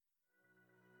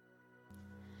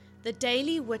The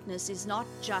Daily Witness is not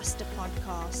just a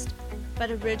podcast,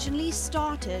 but originally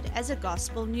started as a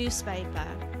gospel newspaper.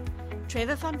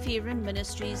 Trevor Van Vuuren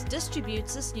Ministries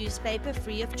distributes this newspaper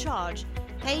free of charge,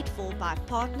 paid for by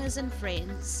partners and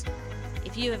friends.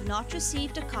 If you have not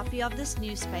received a copy of this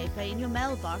newspaper in your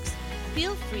mailbox,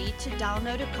 feel free to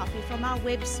download a copy from our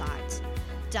website,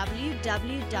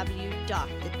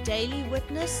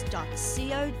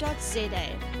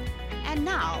 www.thedailywitness.co.za. And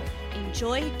now,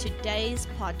 enjoy today's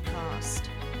podcast.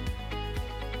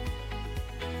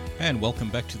 And welcome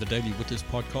back to the Daily Witness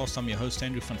podcast. I'm your host,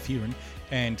 Andrew Van Vuuren,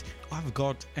 and I've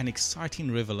got an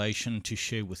exciting revelation to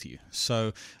share with you.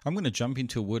 So I'm going to jump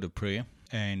into a word of prayer,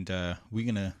 and we're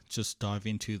going to just dive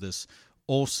into this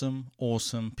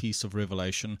awesome piece of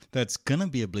revelation that's going to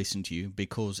be a blessing to you,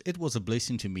 because it was a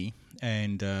blessing to me.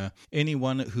 And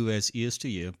anyone who has ears to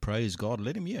hear, praise God,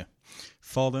 let him hear.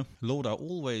 Father, Lord, I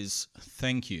always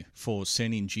thank you for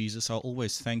sending Jesus. I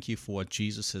always thank you for what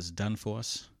Jesus has done for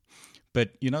us.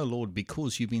 But, you know, Lord,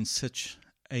 because you've been such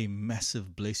a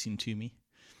massive blessing to me,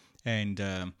 and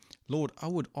Lord, I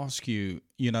would ask you,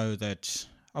 that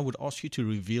I would ask you to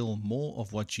reveal more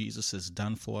of what Jesus has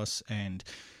done for us. And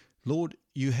Lord,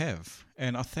 you have,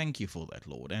 and I thank you for that,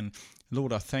 Lord. And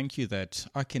Lord, I thank you that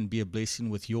I can be a blessing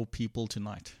with your people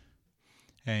tonight.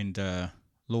 And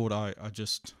Lord, I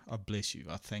bless you.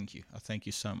 I thank you. I thank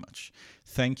you so much.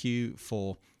 Thank you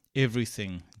for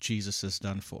everything Jesus has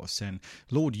done for us. And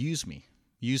Lord, use me.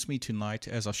 Use me tonight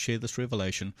as I share this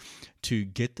revelation to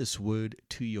get this word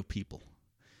to your people.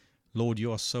 Lord,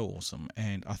 you are so awesome,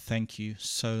 and I thank you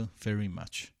so very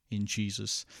much in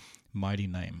Jesus' mighty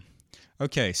name.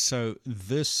 Okay, so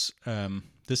this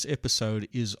episode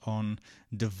is on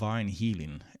divine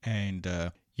healing, and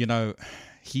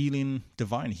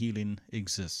divine healing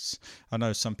exists. I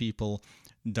know some people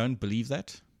don't believe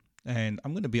that, and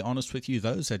I'm going to be honest with you,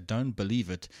 those that don't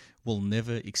believe it will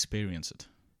never experience it.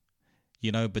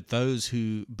 But those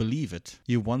who believe it,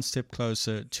 you're one step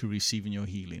closer to receiving your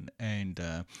healing. And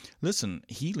listen,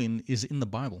 healing is in the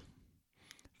Bible.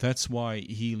 That's why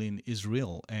healing is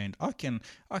real, and I can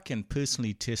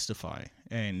personally testify.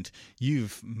 And you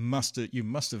must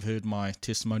have heard my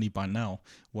testimony by now,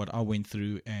 what I went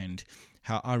through and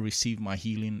how I received my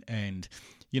healing. And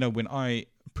when I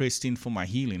pressed in for my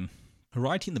healing,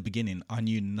 right in the beginning, I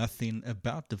knew nothing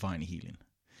about divine healing.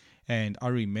 And I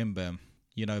remember,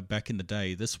 back in the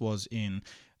day, this was in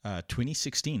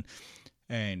 2016,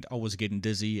 and I was getting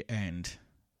dizzy, and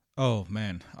oh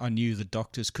man, I knew the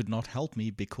doctors could not help me,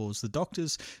 because the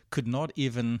doctors could not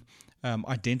even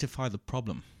identify the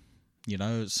problem.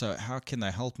 So how can they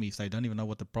help me if they don't even know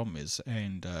what the problem is?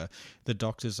 And the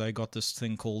doctors, they got this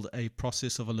thing called a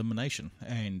process of elimination,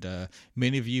 and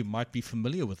many of you might be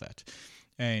familiar with that.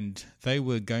 And they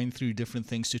were going through different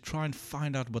things to try and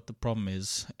find out what the problem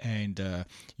is. And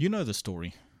you know the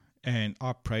story. And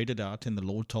I prayed it out, and the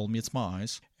Lord told me it's my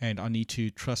eyes, and I need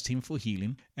to trust Him for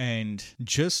healing. And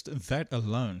just that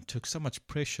alone took so much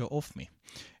pressure off me.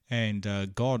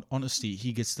 And God, honestly,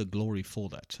 He gets the glory for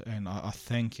that. And I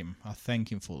thank Him. I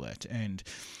thank Him for that. And,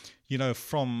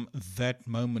 from that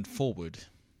moment forward,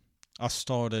 I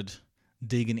started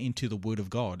digging into the Word of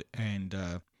God.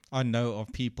 And I know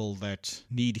of people that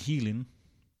need healing,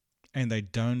 and they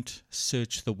don't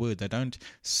search the Word. They don't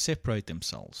separate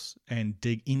themselves and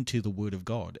dig into the Word of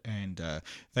God. And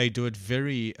they do it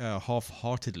very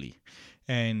half-heartedly.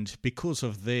 And because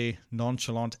of their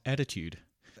nonchalant attitude,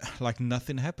 like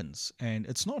nothing happens. And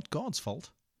it's not God's fault.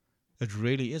 It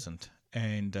really isn't.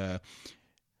 And I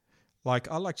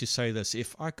like to say this,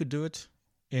 if I could do it,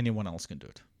 anyone else can do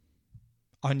it.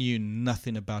 I knew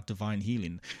nothing about divine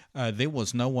healing. There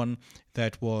was no one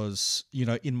that was,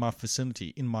 in my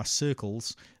vicinity, in my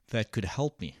circles, that could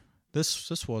help me. This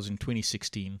was in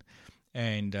 2016,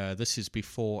 and this is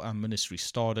before our ministry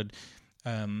started.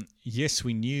 Yes,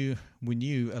 we knew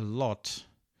a lot,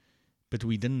 but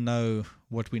we didn't know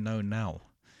what we know now.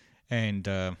 And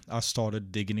I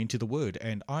started digging into the Word.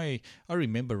 And I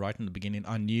remember right in the beginning,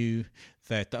 I knew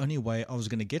that the only way I was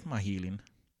going to get my healing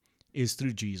is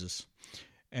through Jesus.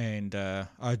 And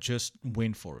I just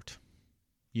went for it.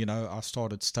 I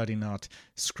started studying out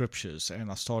scriptures, and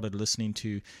I started listening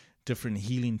to different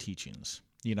healing teachings,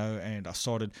 and I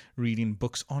started reading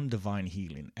books on divine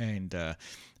healing. And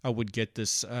I would get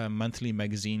this monthly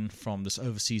magazine from this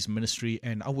overseas ministry,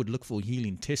 and I would look for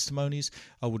healing testimonies.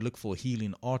 I would look for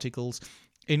healing articles,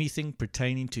 anything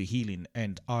pertaining to healing.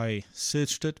 And I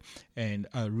searched it, and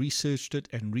I researched it,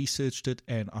 and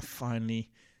I finally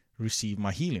received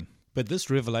my healing. But this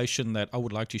revelation that I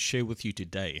would like to share with you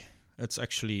today, it's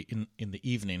actually in the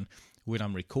evening when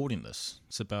I'm recording this.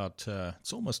 It's about,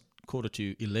 it's almost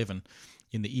 11:15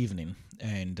 in the evening.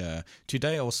 And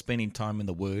today I was spending time in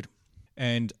the Word,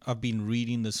 and I've been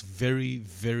reading this very,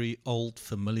 very old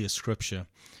familiar scripture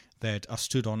that I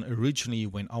stood on originally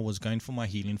when I was going for my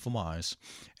healing for my eyes,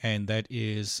 and that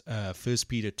is 1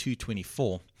 Peter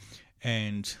 2:24.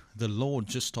 And the Lord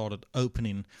just started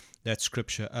opening that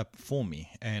scripture up for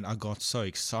me, and I got so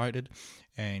excited,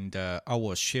 and I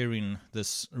was sharing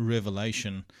this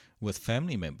revelation with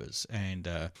family members, and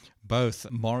both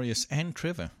Marius and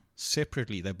Trevor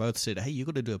separately, they both said, hey, you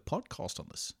got to do a podcast on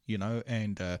this,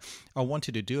 and I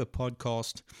wanted to do a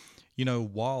podcast,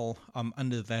 while I'm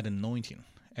under that anointing,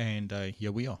 and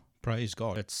here we are. Praise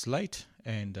God. It's late,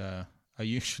 and I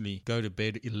usually go to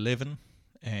bed 11.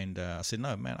 And I said,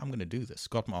 no, man, I'm going to do this.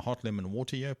 Got my hot lemon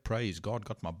water here. Praise God.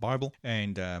 Got my Bible.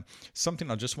 And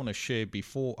something I just want to share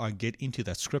before I get into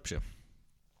that scripture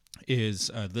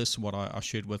is this, what I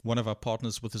shared with one of our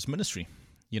partners with his ministry.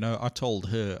 I told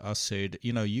her, I said,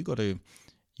 you got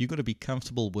to be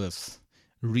comfortable with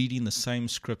reading the same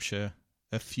scripture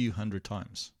a few hundred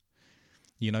times.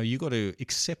 You got to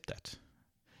accept that.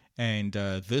 And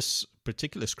this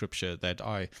particular scripture that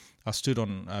I stood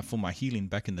on for my healing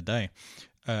back in the day,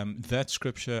 that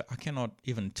scripture, I cannot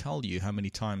even tell you how many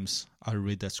times I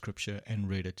read that scripture and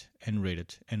read it and read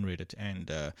it and read it.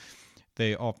 And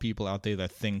there are people out there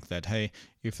that think that, hey,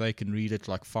 if they can read it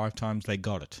like 5 times, they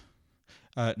got it.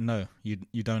 No,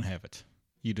 you don't have it.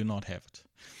 You do not have it.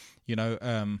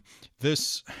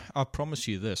 This, I promise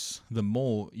you this, the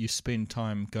more you spend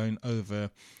time going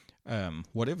over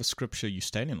whatever scripture you're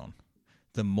standing on,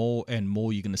 the more and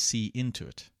more you're going to see into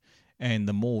it, and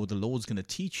the more the Lord's going to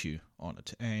teach you on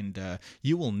it. And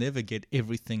you will never get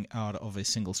everything out of a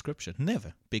single scripture.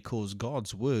 Never. Because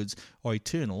God's words are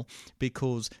eternal,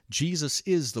 because Jesus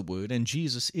is the Word and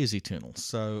Jesus is eternal.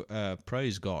 So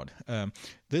praise God.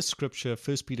 This scripture,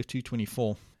 1 Peter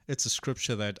 2:24, it's a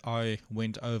scripture that I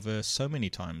went over so many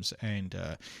times, and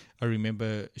I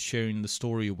remember sharing the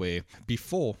story where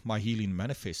before my healing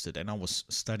manifested, and I was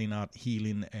studying out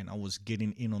healing, and I was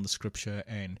getting in on the scripture,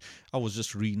 and I was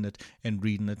just reading it and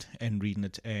reading it and reading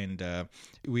it, and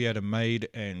we had a maid,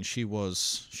 and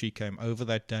she came over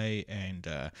that day,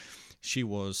 and she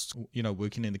was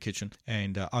working in the kitchen,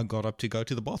 and I got up to go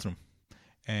to the bathroom,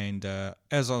 and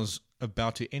as I was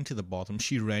about to enter the bathroom,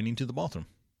 she ran into the bathroom.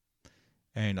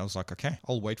 And I was like, okay,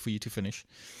 I'll wait for you to finish.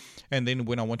 And then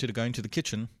when I wanted to go into the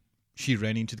kitchen, she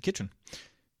ran into the kitchen.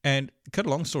 And cut a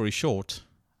long story short,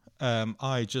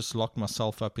 I just locked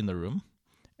myself up in the room.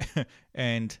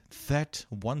 And that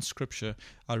one scripture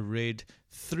I read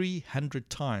 300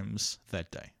 times that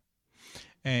day.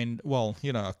 And, well,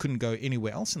 I couldn't go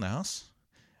anywhere else in the house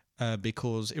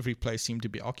because every place seemed to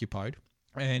be occupied.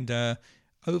 And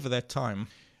over that time,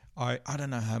 I don't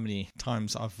know how many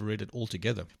times I've read it all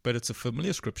together, but it's a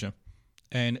familiar scripture,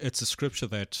 and it's a scripture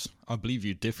that I believe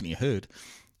you definitely heard,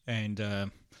 and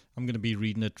I'm going to be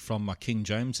reading it from my King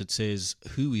James. It says,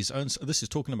 who is owns... This is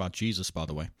talking about Jesus, by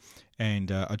the way, and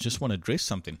I just want to address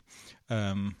something.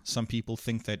 Some people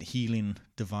think that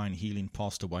divine healing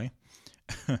passed away,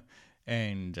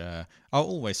 and I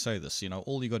always say this,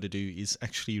 all you got to do is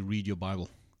actually read your Bible.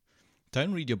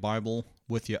 Don't read your Bible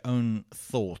with your own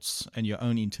thoughts and your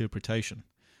own interpretation.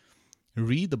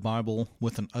 Read the Bible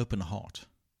with an open heart,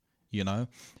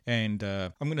 And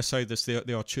I'm going to say this,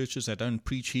 there are churches that don't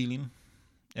preach healing,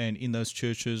 and in those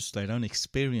churches, they don't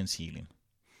experience healing.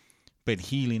 But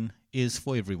healing is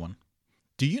for everyone.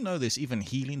 Do you know there's even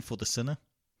healing for the sinner?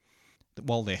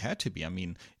 Well, there had to be. I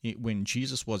mean, when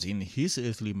Jesus was in his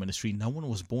earthly ministry, no one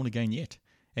was born again yet.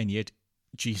 And yet,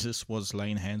 Jesus was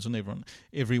laying hands on everyone.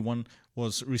 Everyone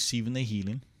was receiving their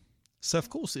healing. So, of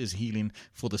course, there's healing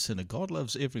for the sinner. God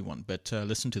loves everyone. But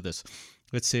listen to this.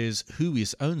 It says, who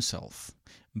his own self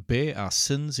bare our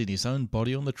sins in his own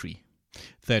body on the tree,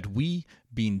 that we,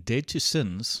 being dead to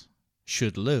sins,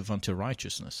 should live unto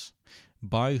righteousness,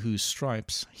 by whose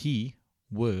stripes he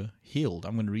were healed.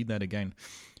 I'm going to read that again.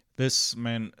 This,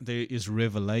 man, there is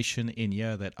revelation in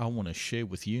here that I want to share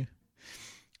with you.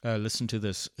 Listen to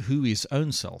this. Who his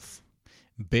own self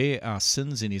bare our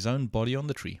sins in his own body on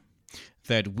the tree,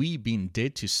 that we, being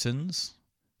dead to sins,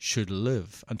 should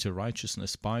live unto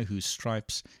righteousness, by whose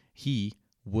stripes he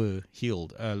were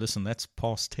healed. Listen, that's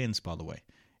past tense, by the way.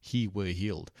 He were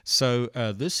healed. So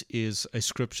this is a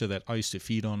scripture that I used to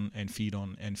feed on and feed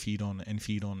on and feed on and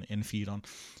feed on and feed on.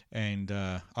 And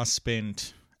I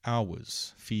spent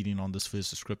hours feeding on this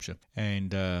verse of scripture.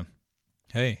 And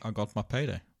hey, I got my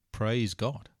payday. Praise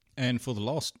God. And for the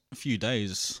last few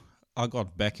days, I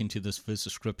got back into this verse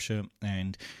of scripture,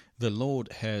 and the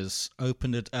Lord has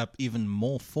opened it up even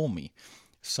more for me.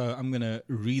 So I'm going to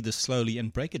read this slowly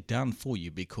and break it down for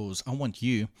you, because I want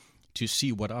you to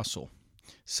see what I saw.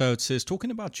 So it says,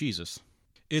 talking about Jesus,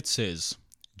 it says,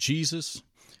 Jesus,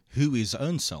 who his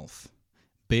own self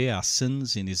bare our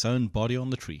sins in his own body on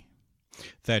the tree,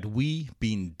 that we,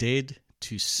 being dead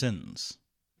to sins,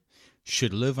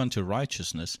 should live unto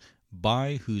righteousness,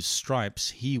 by whose stripes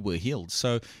he were healed.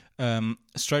 So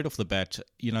straight off the bat,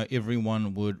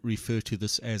 everyone would refer to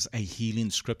this as a healing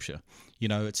scripture.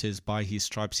 It says, by his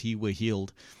stripes he were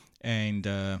healed. And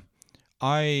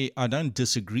I don't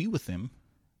disagree with them,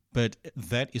 but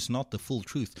that is not the full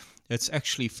truth. It's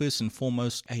actually first and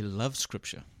foremost a love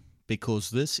scripture,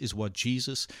 because this is what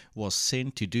Jesus was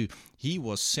sent to do. He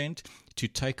was sent to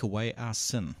take away our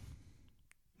sin.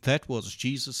 That was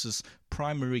Jesus'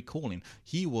 primary calling.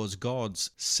 He was God's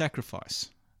sacrifice.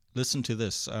 Listen to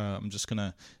this. I'm just going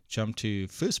to jump to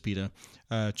 1 Peter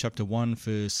chapter 1,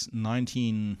 verse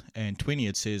 19 and 20.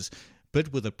 It says,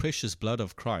 but with the precious blood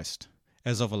of Christ,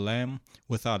 as of a lamb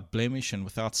without blemish and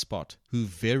without spot, who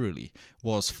verily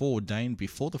was foreordained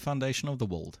before the foundation of the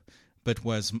world, but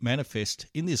was manifest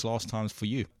in these last times for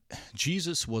you.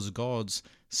 Jesus was God's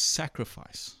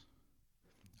sacrifice.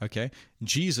 Okay?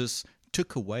 Jesus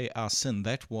took away our sin.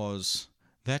 That was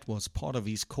part of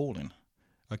his calling.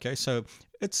 Okay, so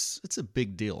it's a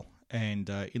big deal. And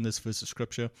in this verse of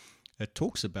scripture, it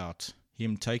talks about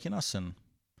him taking our sin,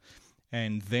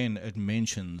 and then it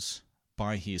mentions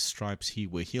by his stripes he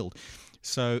were healed.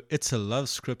 So it's a love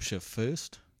scripture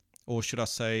first, or should I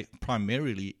say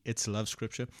primarily it's a love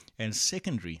scripture, and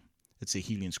secondary it's a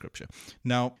healing scripture.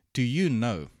 Now, do you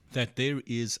know that there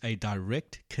is a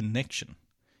direct connection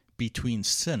between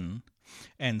sin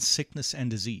and sickness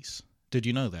and disease? Did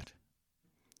you know that?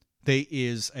 There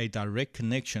is a direct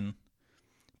connection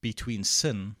between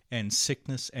sin and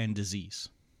sickness and disease.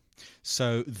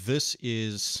 So this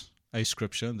is a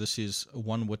scripture. This is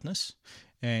one witness.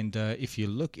 And if you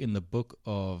look in the book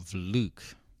of Luke,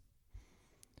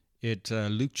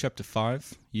 Luke chapter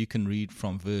 5, you can read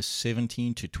from verse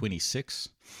 17 to 26.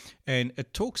 And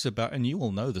it talks about, and you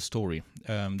will know the story,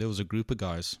 there was a group of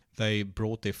guys. They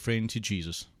brought their friend to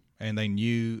Jesus. And they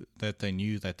knew that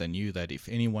if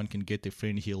anyone can get their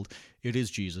friend healed, it is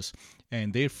Jesus.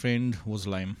 And their friend was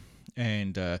lame.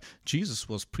 And Jesus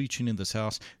was preaching in this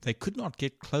house. They could not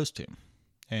get close to him.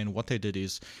 And what they did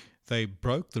is they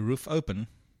broke the roof open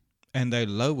and they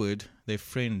lowered their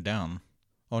friend down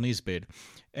on his bed.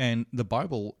 And the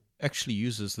Bible actually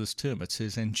uses this term. It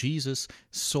says, and Jesus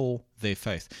saw their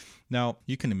faith. Now,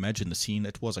 you can imagine the scene.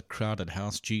 It was a crowded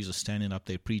house. Jesus standing up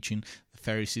there preaching. The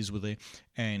Pharisees were there.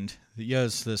 And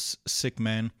here's this sick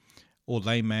man or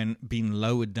layman being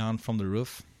lowered down from the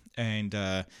roof. And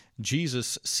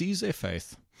Jesus sees their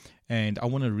faith. And I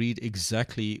want to read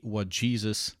exactly what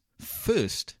Jesus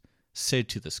first said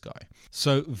to this guy.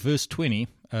 So verse 20,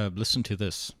 listen to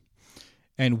this.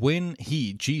 And when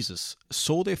he, Jesus,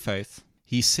 saw their faith,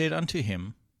 he said unto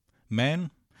him, man,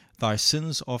 thy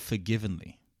sins are forgiven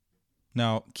thee.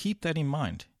 Now, keep that in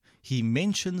mind. He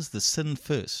mentions the sin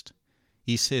first.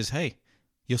 He says, hey,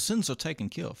 your sins are taken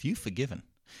care of. You're forgiven.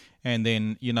 And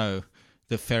then,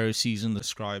 the Pharisees and the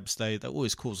scribes, they're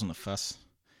always causing a fuss.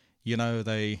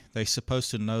 They're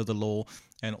supposed to know the law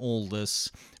and all this.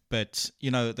 But,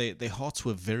 their hearts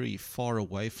were very far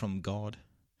away from God.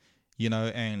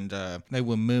 And they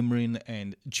were murmuring,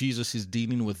 and Jesus is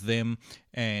dealing with them.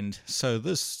 And so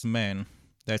this man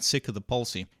that's sick of the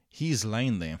palsy, he's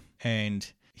laying there,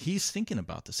 and he's thinking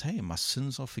about this. Hey, my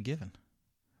sins are forgiven.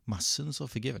 My sins are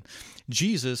forgiven.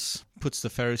 Jesus puts the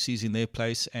Pharisees in their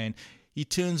place, and he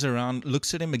turns around,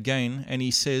 looks at him again, and he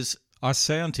says, I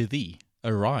say unto thee,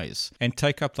 arise, and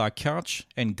take up thy couch,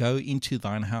 and go into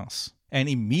thine house. And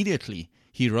immediately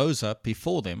he rose up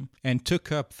before them, and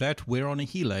took up that whereon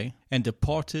he lay, and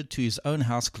departed to his own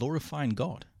house, glorifying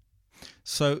God.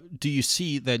 So, do you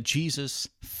see that Jesus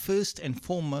first and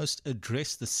foremost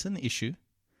addressed the sin issue,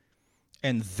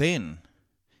 and then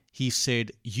he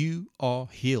said, you are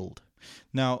healed.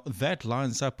 Now, that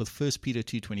lines up with 1 Peter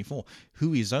 2:24,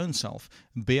 who his own self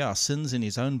bare our sins in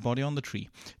his own body on the tree,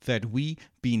 that we,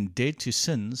 being dead to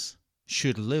sins,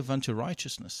 should live unto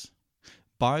righteousness,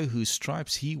 by whose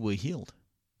stripes he were healed.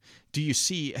 Do you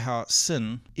see how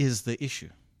sin is the issue?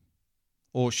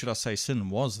 Or should I say sin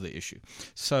was the issue?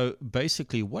 So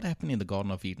basically, what happened in the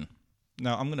Garden of Eden?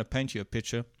 Now, I'm going to paint you a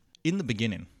picture. In the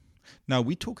beginning, now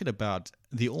we're talking about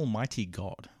the Almighty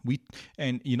God.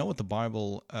 And you know what the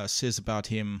Bible says about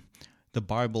him? The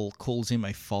Bible calls him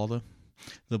a father.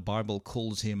 The Bible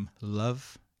calls him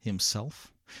love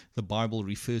himself. The Bible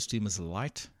refers to him as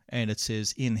light. And it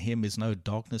says, in him is no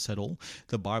darkness at all.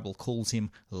 The Bible calls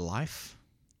him life.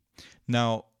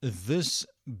 Now, this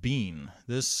being,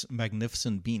 this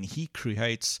magnificent being, he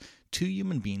creates two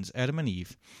human beings, Adam and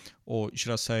Eve, or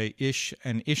should I say Ish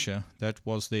and Isha, that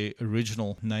was their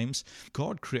original names.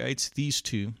 God creates these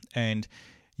two, and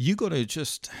you got to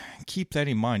just keep that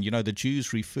in mind. You know, the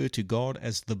Jews refer to God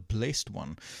as the blessed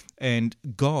one, and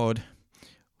God,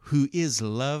 who is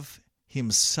love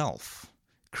himself,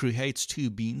 creates two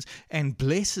beings and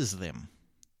blesses them.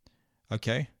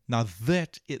 Okay? Now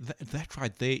that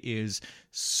right there is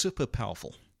super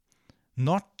powerful.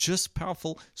 Not just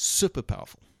powerful, super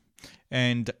powerful.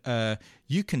 And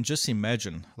you can just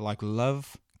imagine, like,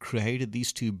 love created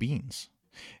these two beings,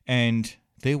 and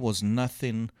there was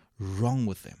nothing wrong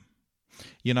with them.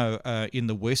 You know, in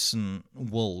the Western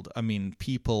world, I mean,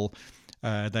 people,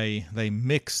 they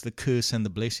mix the curse and the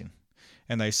blessing.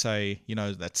 And they say, you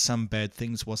know, that some bad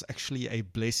things was actually a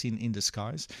blessing in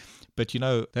disguise. But, you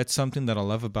know, that's something that I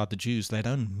love about the Jews. They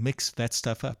don't mix that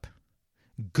stuff up.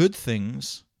 Good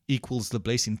things equals the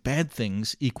blessing. Bad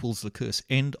things equals the curse.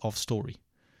 End of story.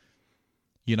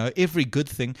 You know, every good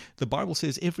thing, the Bible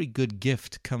says every good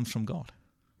gift comes from God.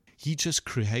 He just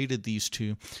created these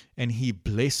two and he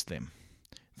blessed them.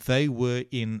 They were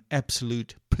in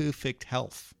absolute perfect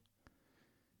health.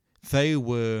 They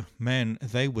were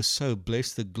so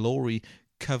blessed, the glory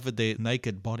covered their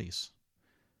naked bodies.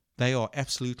 They are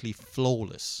absolutely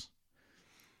flawless.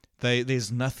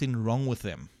 There's nothing wrong with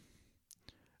them.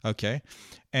 Okay?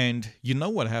 And you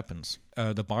know what happens?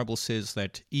 The Bible says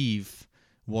that Eve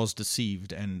was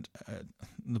deceived, and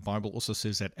the Bible also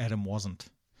says that Adam wasn't.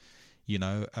 You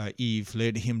know, Eve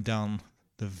led him down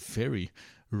the very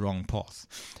wrong path,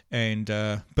 and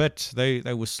but they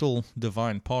were still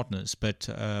divine partners. But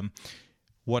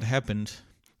what happened?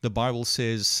 The Bible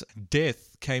says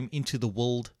death came into the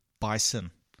world by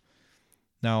sin.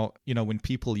 Now, you know, when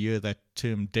people hear that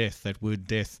term death, that word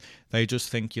death, they just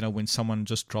think, you know, when someone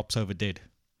just drops over dead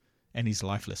and he's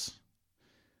lifeless.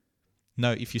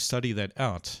 No, if you study that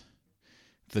out,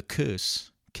 the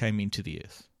curse came into the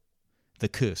earth. The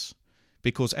curse.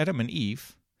 Because Adam and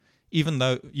Eve, even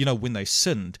though, you know, when they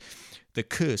sinned, the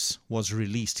curse was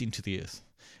released into the earth.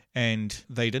 And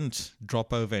they didn't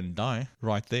drop over and die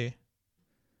right there.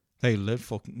 They lived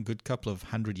for a good couple of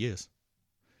 100 years,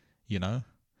 you know.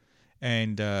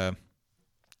 And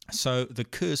so the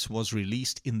curse was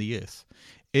released in the earth.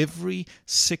 Every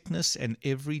sickness and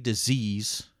every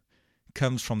disease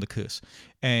comes from the curse.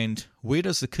 And where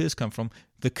does the curse come from?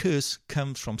 The curse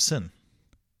comes from sin.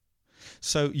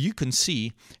 So you can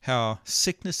see how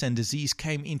sickness and disease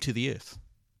came into the earth.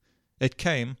 It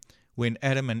came when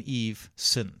Adam and Eve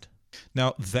sinned.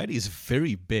 Now, that is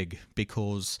very big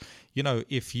because, you know,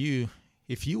 if you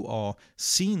are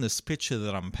seeing this picture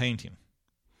that I'm painting,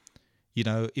 you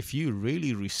know, if you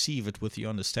really receive it with your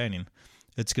understanding,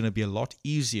 it's going to be a lot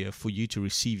easier for you to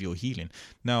receive your healing.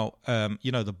 Now,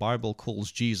 you know, the Bible calls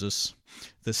Jesus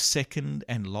the second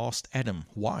and last Adam.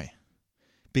 Why?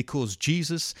 Because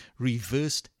Jesus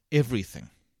reversed everything.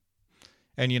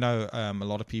 And, you know, a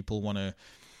lot of people want to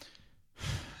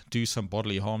do some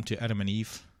bodily harm to Adam and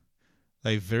Eve.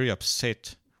 They're very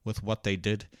upset with what they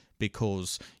did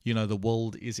because, you know, the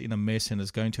world is in a mess and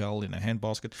is going to hell in a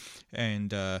handbasket. And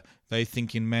they're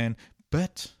thinking, man,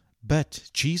 but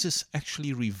Jesus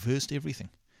actually reversed everything.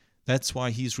 That's why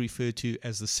he's referred to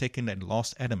as the second and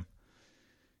last Adam.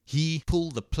 He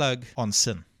pulled the plug on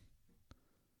sin.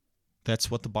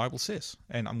 That's what the Bible says.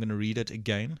 And I'm going to read it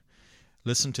again.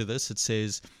 Listen to this. It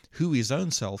says, who his own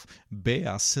self bare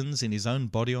our sins in his own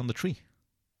body on the tree,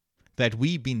 that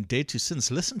we being dead to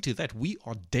sins. Listen to that. We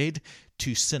are dead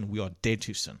to sin. We are dead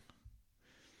to sin.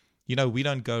 You know, we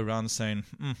don't go around saying,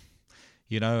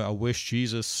 you know, I wish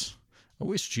Jesus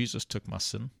took my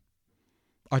sin.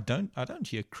 I don't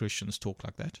hear Christians talk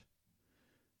like that.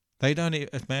 They don't,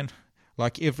 man,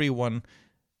 like everyone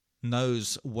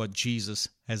knows what Jesus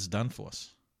has done for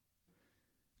us.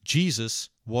 Jesus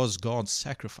was God's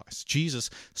sacrifice. Jesus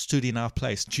stood in our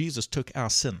place. Jesus took our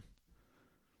sin.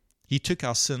 He took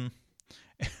our sin.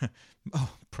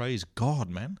 Oh, praise God,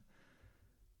 man.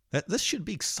 This should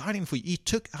be exciting for you. He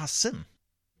took our sin.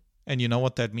 And you know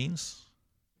what that means?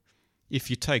 If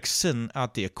you take sin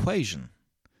out the equation,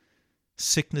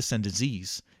 sickness and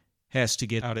disease has to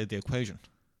get out of the equation.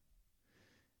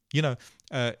 You know,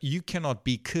 you cannot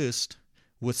be cursed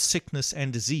with sickness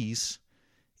and disease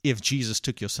if Jesus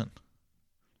took your sin.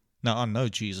 Now, I know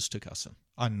Jesus took our sin.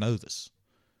 I know this.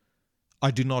 I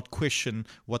do not question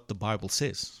what the Bible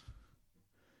says.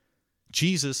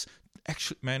 Jesus,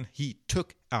 actually, man, he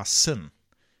took our sin.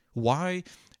 Why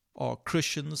are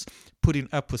Christians putting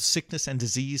up with sickness and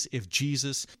disease if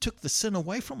Jesus took the sin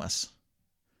away from us?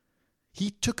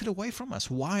 He took it away from us.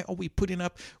 Why are we putting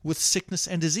up with sickness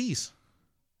and disease?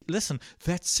 Listen,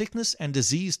 that sickness and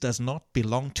disease does not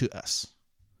belong to us.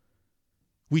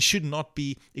 We should not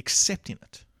be accepting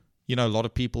it. You know, a lot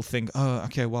of people think, oh,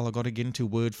 okay, well, I got to get into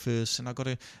Word first, and I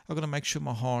got to make sure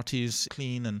my heart is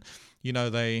clean, and you know,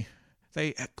 they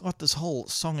got this whole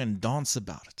song and dance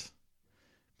about it.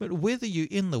 But whether you're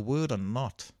in the Word or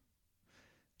not,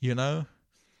 you know,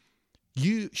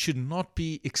 you should not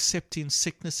be accepting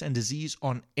sickness and disease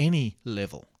on any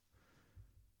level.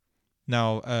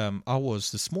 Now,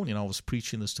 this morning I was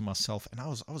preaching this to myself, and I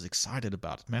was excited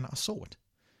about it. Man, I saw it.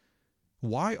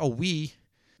 Why are we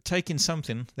taking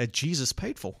something that Jesus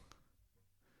paid for?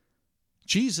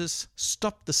 Jesus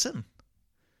stopped the sin,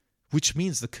 which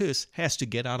means the curse has to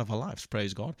get out of our lives,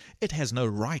 praise God. It has no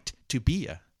right to be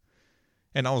here.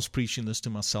 And I was preaching this to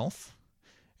myself,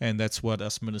 and that's what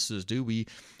us ministers do. We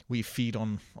feed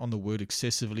on the Word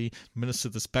excessively, minister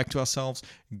this back to ourselves,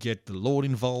 get the Lord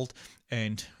involved,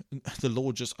 and the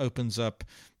Lord just opens up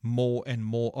more and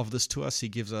more of this to us. He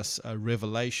gives us a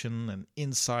revelation and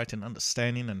insight and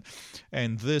understanding,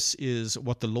 and this is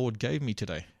what the Lord gave me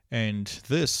today. And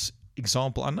this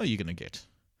example, I know you're going to get.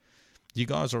 You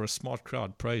guys are a smart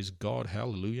crowd. Praise God.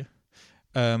 Hallelujah.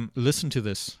 Listen to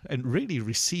this and really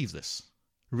receive this.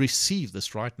 Receive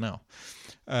this right now.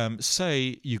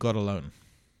 Say you got a loan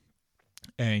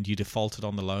and you defaulted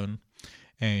on the loan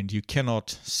and you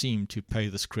cannot seem to pay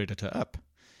this creditor up.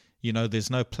 You know, there's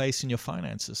no place in your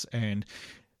finances, and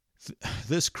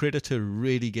this creditor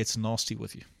really gets nasty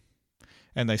with you.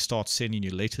 And they start sending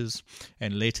you letters,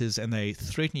 and they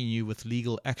threatening you with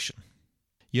legal action.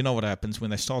 You know what happens when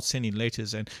they start sending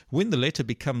letters, and when the letter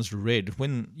becomes read,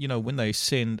 when they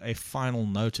send a final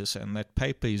notice and that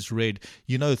paper is read,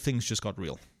 you know things just got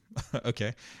real.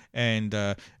 Okay, and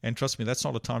trust me, that's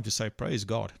not a time to say praise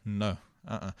God. No,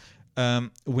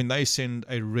 when they send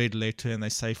a red letter and they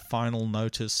say final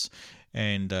notice,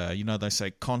 and they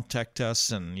say contact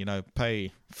us and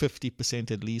pay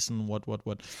 50% at least, and what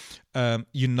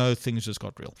things just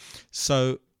got real.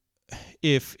 So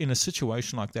if in a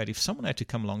situation like that, if someone had to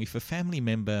come along, if a family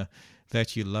member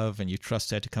that you love and you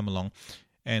trust had to come along,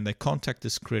 and they contact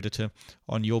this creditor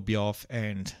on your behalf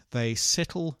and they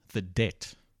settle the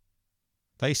debt.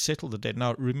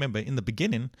 Now, remember, in the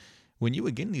beginning, when you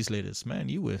were getting these letters, man,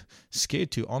 you were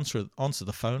scared to answer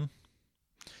the phone.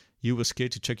 You were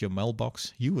scared to check your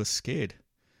mailbox. You were scared.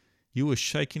 You were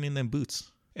shaking in them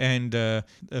boots. And a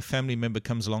family member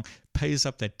comes along, pays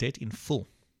up that debt in full,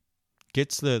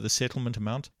 gets the settlement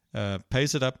amount,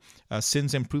 pays it up,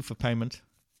 sends them proof of payment,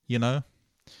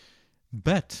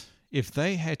 But if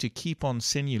they had to keep on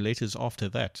sending you letters after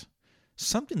that,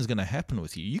 something's going to happen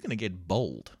with you. You're going to get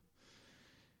bold.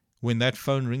 When that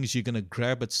phone rings, you're going to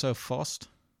grab it so fast,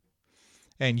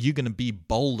 and you're going to be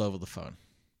bold over the phone.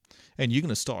 And you're going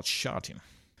to start shouting.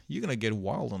 You're going to get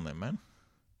wild on them, man.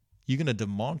 You're going to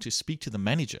demand to speak to the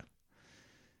manager.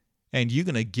 And you're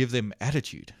going to give them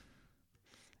attitude.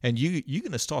 And you're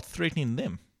going to start threatening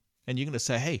them. And you're going to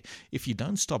say, hey, if you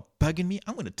don't stop bugging me,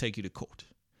 I'm going to take you to court.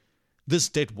 This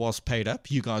debt was paid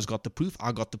up. You guys got the proof.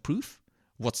 I got the proof.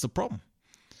 What's the problem?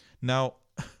 Now,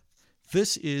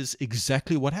 this is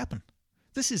exactly what happened.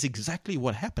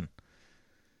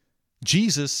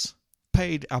 Jesus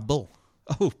paid our bill.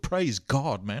 Oh, praise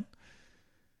God, man.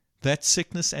 That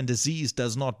sickness and disease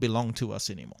does not belong to us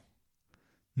anymore.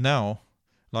 Now,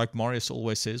 like Marius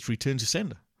always says, return to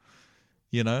sender.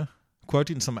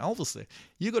 Quoting some Elvis there.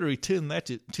 You got to return that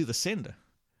to the sender.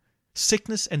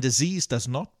 Sickness and disease does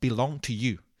not belong to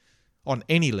you on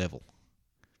any level.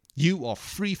 You are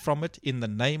free from it in the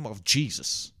name of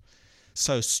Jesus.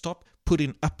 So stop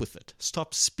putting up with it.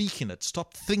 Stop speaking it.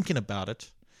 Stop thinking about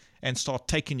it. And start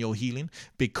taking your healing,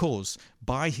 because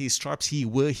by his stripes he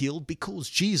were healed, because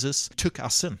Jesus took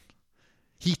our sin.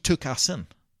 He took our sin.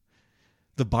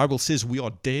 The Bible says we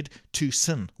are dead to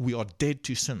sin. We are dead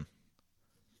to sin.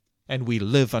 And we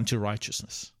live unto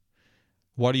righteousness.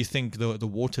 Why do you think the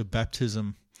water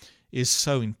baptism is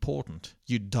so important?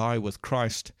 You die with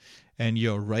Christ and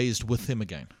you're raised with him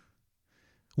again.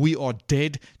 We are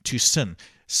dead to sin.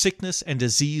 Sickness and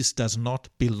disease does not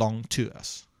belong to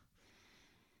us.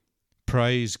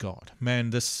 Praise God.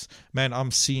 Man,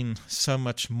 I'm seeing so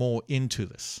much more into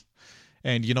this.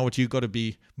 And you know what? You've got to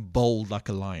be bold like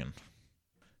a lion.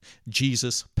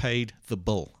 Jesus paid the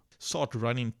bill. Start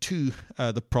running to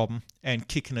the problem and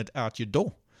kicking it out your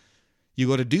door. You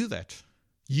got to do that.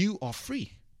 You are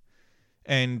free.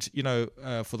 And,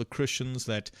 for the Christians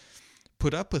that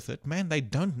put up with it, man, they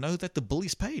don't know that the bill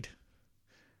is paid.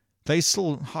 They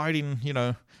still hiding,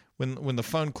 when the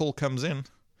phone call comes in,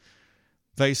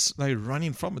 They're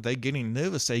running from it. They're getting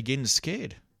nervous. They're getting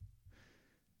scared.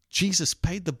 Jesus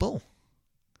paid the bill.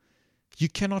 You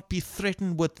cannot be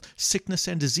threatened with sickness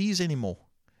and disease anymore.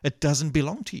 It doesn't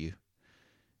belong to you.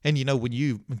 And when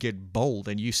you get bold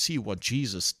and you see what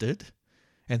Jesus did,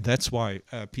 and that's why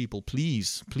people,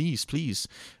 please,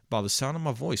 by the sound of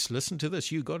my voice, listen to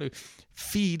this. You got to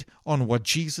feed on what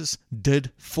Jesus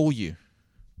did for you.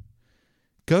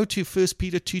 Go to 1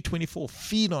 Peter 2:24.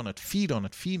 Feed on it, feed on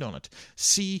it, feed on it.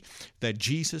 See that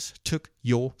Jesus took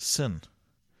your sin.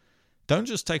 Don't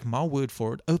just take my word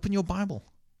for it. Open your Bible.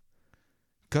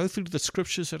 Go through the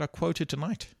scriptures that I quoted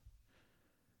tonight.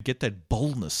 Get that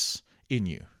boldness in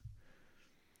you.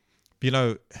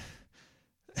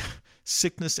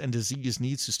 Sickness and disease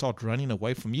needs to start running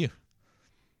away from you.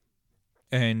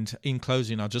 And in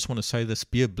closing, I just want to say this: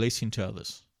 be a blessing to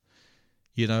others.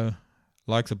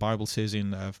 Like the Bible says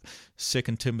in 2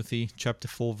 Timothy chapter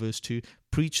 4, verse 2,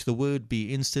 preach the word,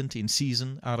 be instant, in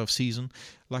season, out of season.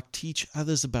 Teach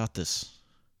others about this.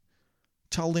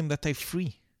 Tell them that they're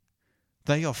free.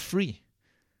 They are free.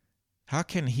 How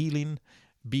can healing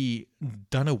be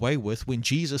done away with when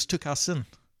Jesus took our sin?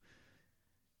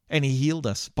 And He healed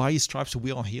us. By His stripes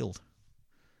we are healed.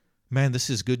 Man, this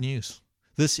is good news.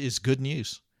 This is good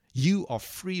news. You are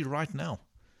free right now.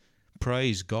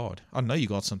 Praise God. I know you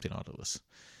got something out of this.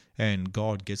 And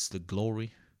God gets the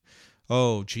glory.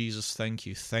 Oh, Jesus, thank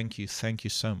you so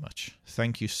much.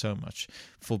 Thank you so much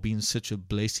for being such a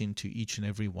blessing to each and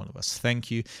every one of us.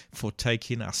 Thank you for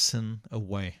taking our sin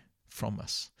away from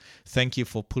us. Thank you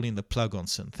for pulling the plug on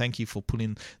sin. Thank you for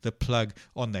pulling the plug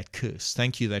on that curse.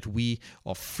 Thank you that we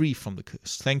are free from the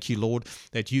curse. Thank you, Lord,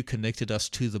 that you connected us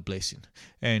to the blessing.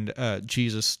 And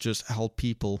Jesus, just help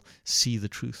people see the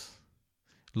truth.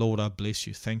 Lord, I bless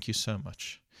you. Thank you so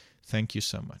much. Thank you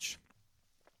so much.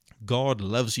 God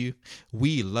loves you.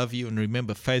 We love you. And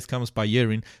remember, faith comes by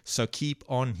hearing, so keep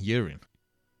on hearing.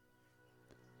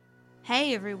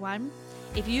 Hey everyone,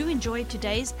 if you enjoyed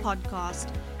today's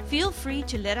podcast, feel free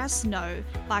to let us know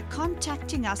by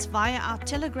contacting us via our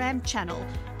Telegram channel,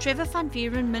 Trevor Van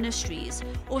Vieren Ministries,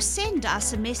 or send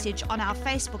us a message on our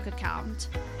Facebook account.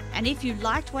 And if you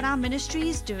liked what our ministry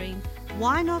is doing,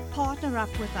 why not partner up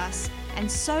with us and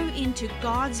sow into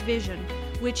God's vision,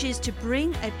 which is to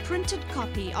bring a printed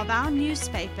copy of our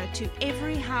newspaper to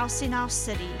every house in our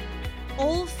city.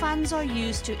 All funds are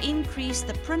used to increase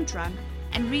the print run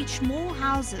and reach more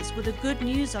houses with the good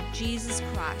news of Jesus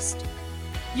Christ.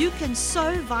 You can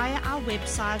sow via our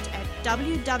website at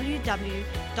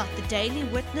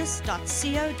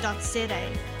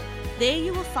www.thedailywitness.co.za. There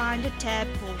you will find a tab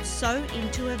called Sow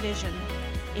into a Vision.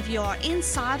 If you are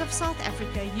inside of South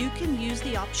Africa, you can use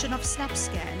the option of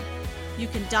SnapScan. You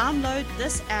can download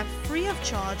this app free of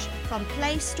charge from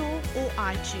Play Store or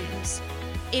iTunes.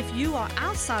 If you are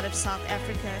outside of South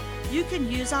Africa, you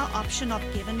can use our option of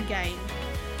Give and Gain.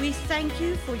 We thank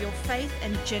you for your faith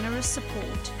and generous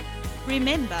support.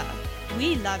 Remember,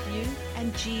 we love you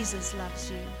and Jesus loves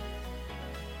you.